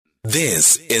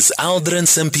This is Aldrin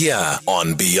Sampear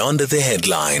on Beyond the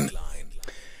Headline.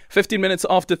 15 minutes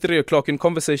after 3 o'clock, in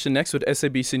conversation next with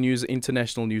SABC News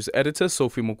International News Editor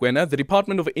Sophie Mokoena, the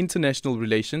Department of International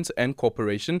Relations and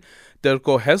Cooperation,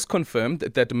 DIRCO, has confirmed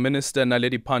that Minister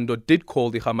Naledi Pandor did call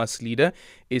the Hamas leader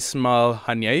Ismail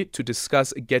Haniyeh to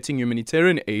discuss getting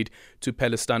humanitarian aid to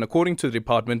Palestine. According to the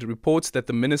department, reports that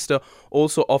the minister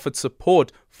also offered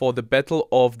support for the battle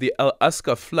of the Al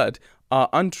Aqsa flood are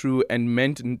untrue and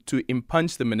meant to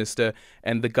impunch the minister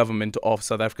and the government of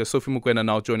South Africa. Sophie Mokoena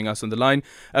now joining us on the line.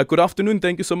 Good afternoon.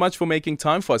 Thank you so much for making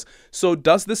time for us. So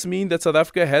does this mean that South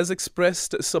Africa has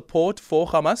expressed support for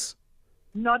Hamas?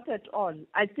 Not at all.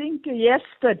 I think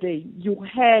yesterday you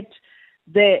had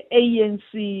the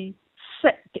ANC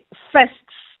first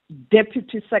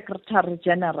Deputy Secretary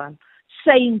General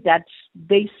saying that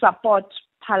they support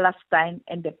Palestine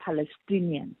and the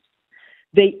Palestinians.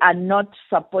 They are not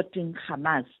supporting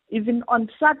Hamas. Even on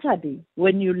Saturday,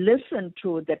 when you listen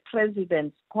to the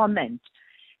president's comment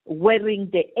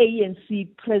wearing the ANC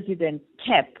president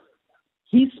cap,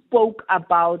 he spoke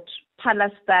about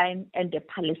Palestine and the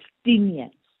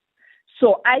Palestinians.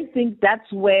 So I think that's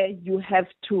where you have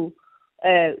to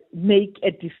make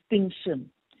a distinction.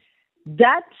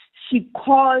 That she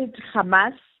called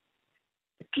Hamas,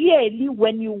 clearly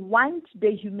when you want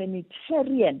the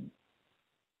humanitarian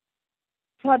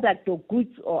product or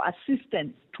goods or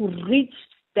assistance to reach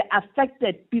the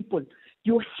affected people,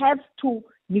 you have to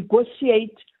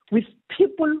negotiate with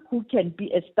people who can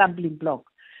be a stumbling block.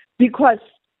 Because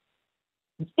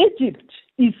Egypt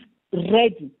is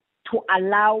ready to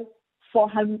allow for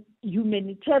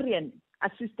humanitarian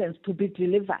assistance to be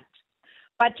delivered.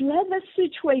 But you have a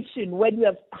situation when you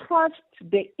have crossed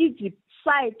the Egypt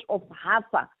side of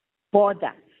Rafah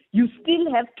border. You still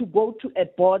have to go to a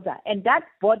border, and that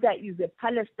border is a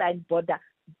Palestine border,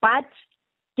 but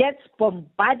gets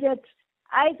bombarded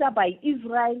either by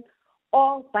Israel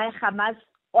or by Hamas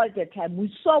all the time.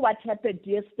 We saw what happened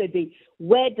yesterday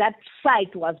where that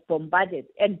site was bombarded,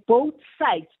 and both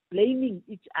sides blaming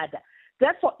each other.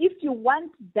 Therefore, if you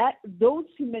want those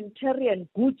humanitarian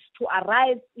goods to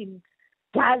arrive in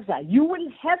Gaza, you will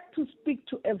have to speak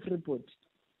to everybody.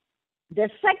 The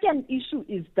second issue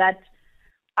is that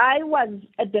I was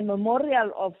at the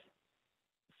memorial of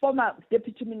former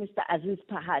Deputy Minister Aziz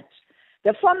Pahat.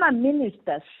 The former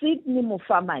minister, Sidney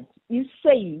Mufamadi, is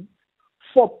saying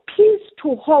for peace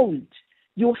to hold,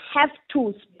 you have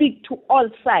to speak to all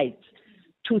sides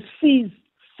to cease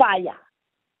fire.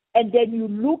 And then you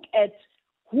look at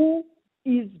who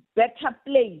is better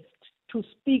placed to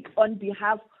speak on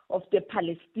behalf of the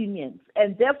Palestinians.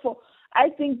 And therefore, I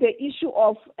think the issue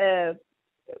of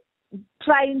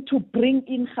trying to bring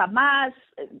in Hamas,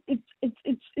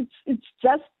 it's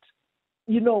just,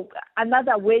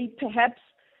 another way, perhaps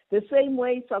the same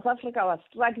way South Africa was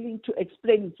struggling to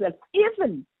explain itself.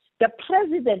 Even the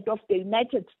President of the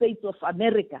United States of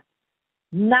America,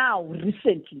 now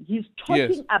recently, he's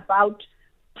talking about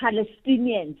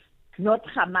Palestinians, not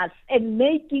Hamas, and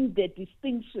making the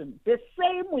distinction. The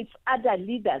same with other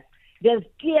leaders. There's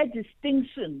clear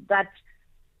distinction that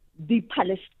the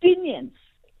Palestinians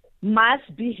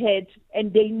must be heard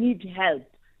and they need help.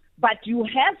 But you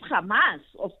have Hamas,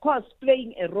 of course,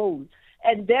 playing a role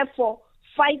and therefore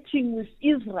fighting with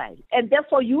Israel. And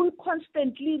therefore you will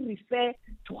constantly refer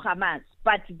to Hamas.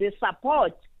 But the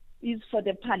support is for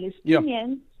the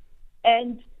Palestinians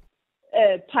and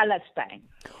Palestine.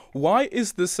 Why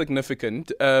is this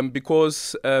significant?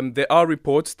 Because there are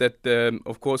reports that,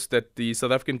 that the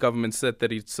South African government said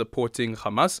that it's supporting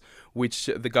Hamas, which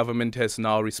the government has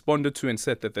now responded to and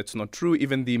said that that's not true.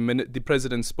 Even the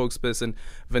president's spokesperson,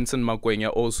 Vincent Magwenya,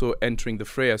 also entering the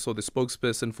fray. I saw the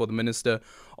spokesperson for the Minister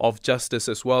of Justice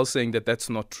as well saying that that's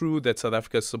not true, that South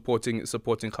Africa is supporting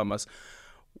Hamas.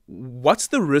 What's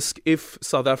the risk if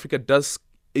South Africa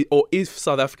if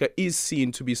South Africa is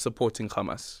seen to be supporting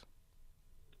Hamas?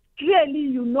 Clearly,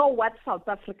 you know what South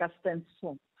Africa stands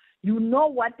for. You know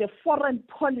what the foreign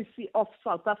policy of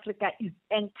South Africa is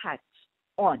anchored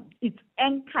on. It's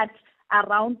anchored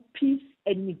around peace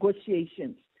and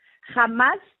negotiations.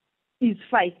 Hamas is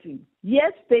fighting.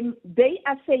 Yes, they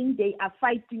are saying they are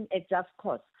fighting a just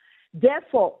cause.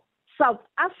 Therefore, South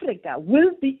Africa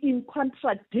will be in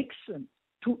contradiction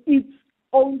to its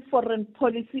own foreign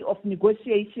policy of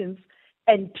negotiations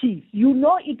and peace. You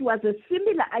know, it was a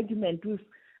similar argument with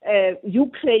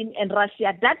Ukraine and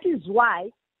Russia. That is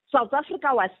why South Africa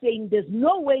was saying there's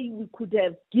no way we could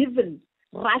have given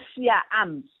Russia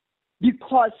arms,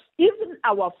 because even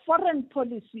our foreign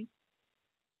policy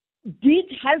did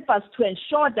help us to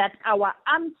ensure that our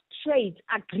arms trade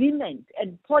agreement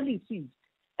and policies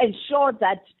ensure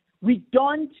that We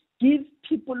don't give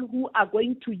people who are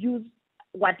going to use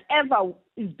whatever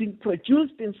is being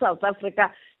produced in South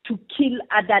Africa to kill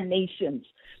other nations.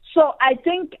 So I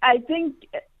think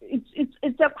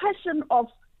it's a question of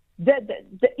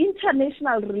the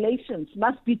international relations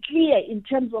must be clear in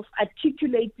terms of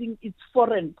articulating its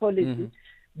foreign policy. Mm-hmm.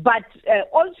 But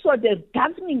also the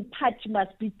governing party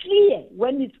must be clear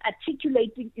when it's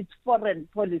articulating its foreign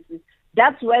policy.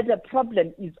 That's where the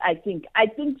problem is, I think. I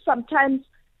think sometimes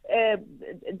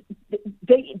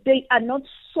they are not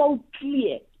so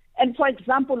clear. And for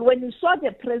example, when you saw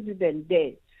the president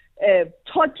there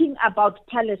talking about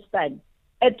Palestine,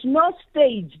 at no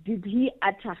stage did he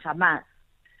utter Hamas.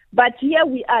 But here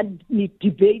we are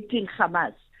debating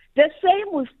Hamas. The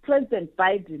same with President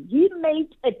Biden. He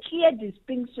made a clear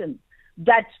distinction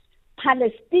that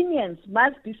Palestinians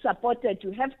must be supported.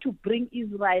 You have to bring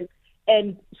Israel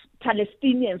and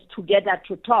Palestinians together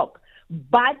to talk,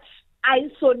 but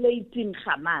isolating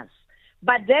Hamas.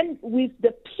 But then with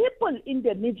the people in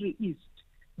the Middle East,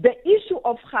 the issue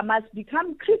of Hamas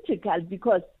become critical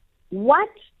because what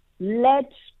led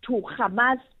to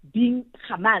Hamas being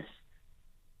Hamas?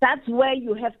 That's where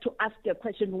you have to ask the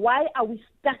question, why are we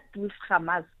stuck with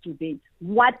Hamas today?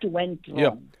 What went wrong?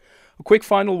 Yeah. A quick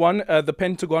final one. The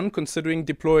Pentagon considering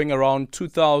deploying around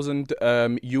 2,000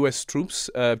 U.S. troops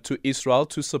to Israel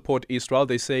to support Israel.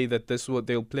 They say that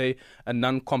they'll play a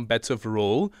non-combative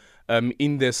role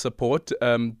in their support.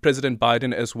 President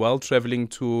Biden as well traveling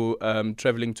to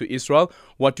Israel.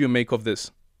 What do you make of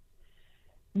this?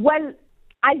 Well,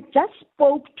 I just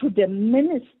spoke to the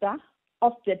minister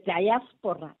of the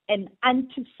diaspora and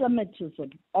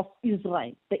anti-Semitism of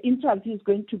Israel. The interview is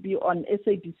going to be on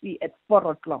SABC at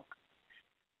 4 o'clock.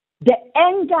 The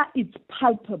anger is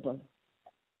palpable.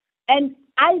 And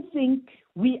I think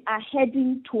we are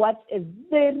heading towards a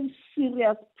very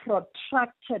serious,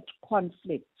 protracted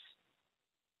conflict.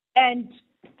 And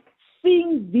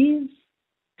seeing these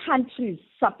countries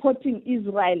supporting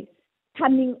Israel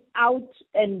coming out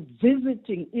and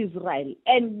visiting Israel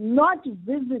and not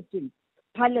visiting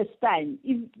Palestine,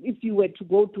 if you were to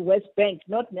go to West Bank,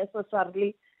 not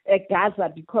necessarily Gaza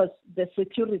because the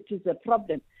security is a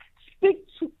problem,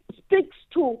 speaks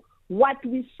to what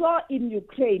we saw in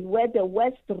Ukraine, where the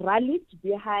West rallied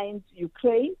behind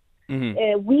Ukraine.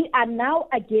 Mm-hmm. We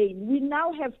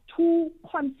now have two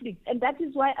conflicts, and that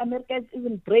is why America is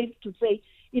even brave to say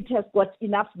it has got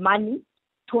enough money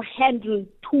to handle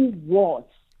two wars.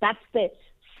 That's the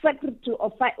Secretary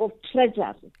of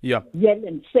Treasury,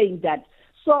 Yellen, saying that.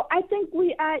 So I think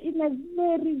we are in a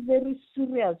very, very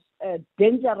serious,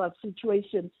 dangerous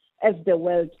situation as the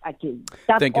world again.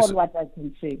 That's what I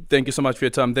can say. Thank you so much for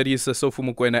your time. That is Sophie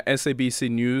Mokoena, SABC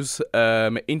News,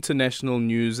 international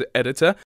news editor.